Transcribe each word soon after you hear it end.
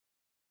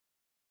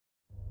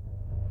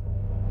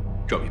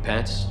Drop your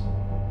pants.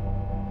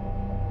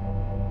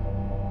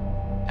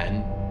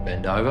 And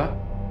bend over.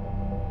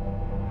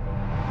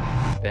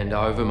 Bend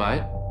over,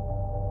 mate.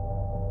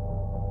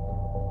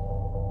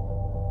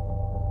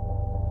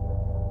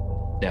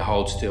 Now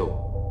hold still.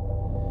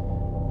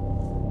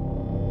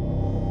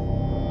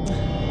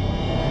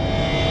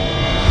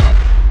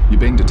 You're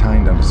being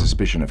detained under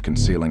suspicion of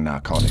concealing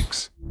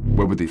narcotics.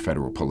 We're with the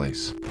federal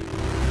police.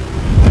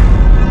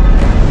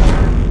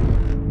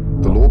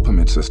 The law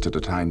permits us to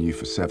detain you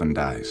for 7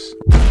 days.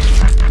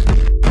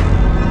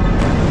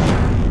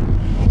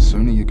 The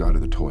sooner you go to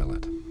the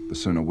toilet, the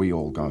sooner we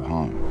all go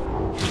home.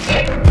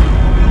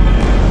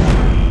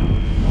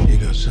 You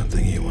got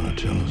something you want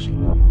to tell us?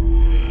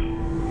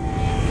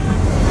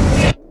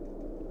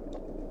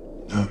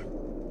 No.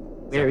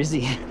 Where is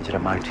he? He's at a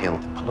motel.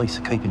 The police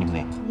are keeping him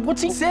there.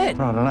 What's he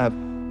said? I don't know.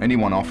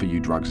 Anyone offer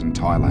you drugs in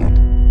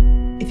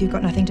Thailand? If you've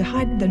got nothing to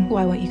hide, then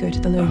why won't you go to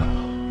the loo?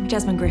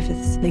 Jasmine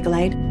Griffiths, Legal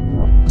Aid.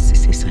 What's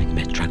this they're saying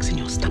about drugs in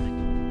your stomach?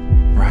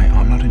 Ray,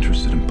 I'm not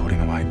interested in putting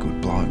away good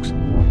blokes.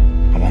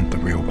 I want the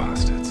real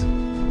bastards.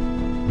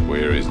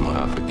 Where is my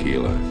half a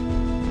kilo?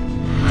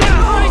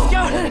 Oh, he's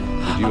got it!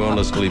 Did you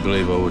honestly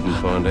believe I wouldn't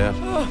find out?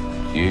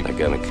 You are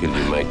gonna kill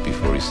your mate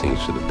before he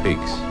sings to the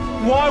pigs.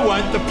 Why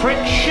won't the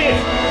prick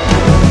shift?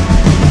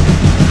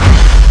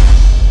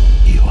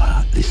 You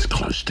are this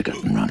close to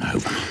getting run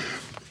over.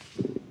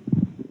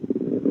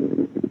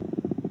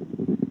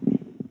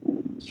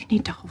 You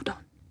need to hold on.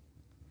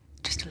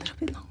 Just a little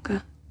bit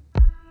longer.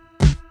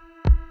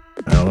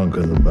 How long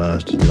can the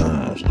bastard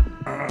last?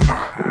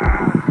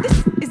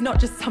 This is not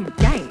just some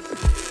game.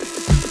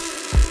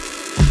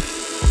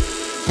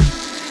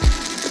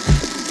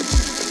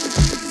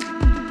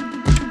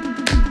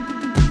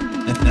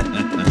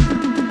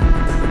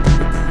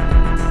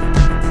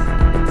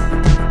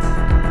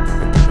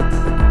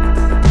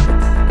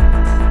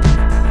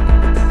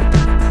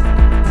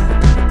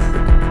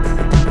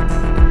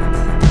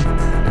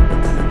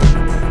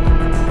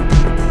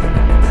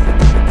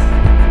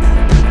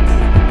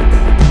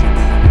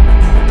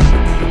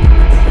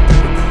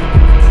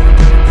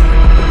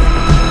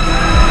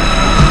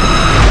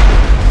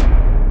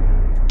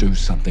 Do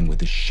something with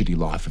this shitty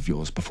life of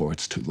yours before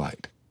it's too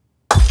late.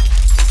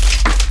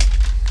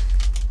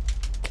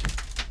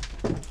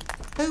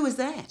 Who was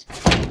that?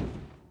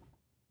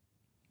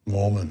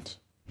 Mormons.